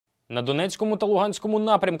На Донецькому та Луганському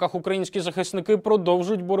напрямках українські захисники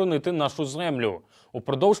продовжують боронити нашу землю.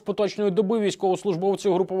 Упродовж поточної доби військовослужбовці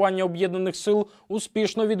угруповання Об'єднаних сил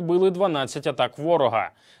успішно відбили 12 атак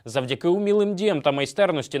ворога. Завдяки умілим діям та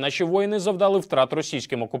майстерності наші воїни завдали втрат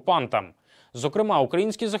російським окупантам. Зокрема,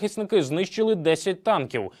 українські захисники знищили 10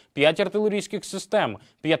 танків, 5 артилерійських систем,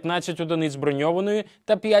 15 одиниць броньованої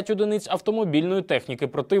та 5 одиниць автомобільної техніки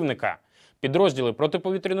противника. Підрозділи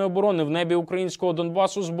протиповітряної оборони в небі українського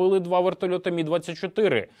Донбасу збили 2 вертольоти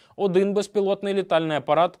Мі-24, 1 безпілотний літальний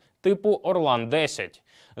апарат типу Орлан-10.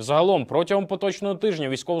 Загалом, протягом поточного тижня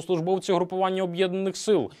військовослужбовці угрупування Об'єднаних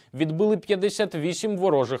сил відбили 58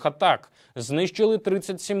 ворожих атак, знищили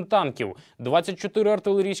 37 танків, 24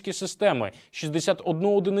 артилерійські системи, 61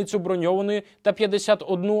 одиницю броньованої та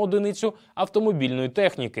 51 одиницю автомобільної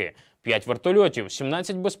техніки, 5 вертольотів,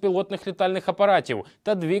 17 безпілотних літальних апаратів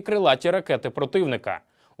та 2 крилаті ракети противника.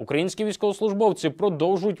 Українські військовослужбовці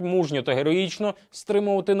продовжують мужньо та героїчно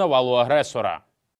стримувати навалу агресора.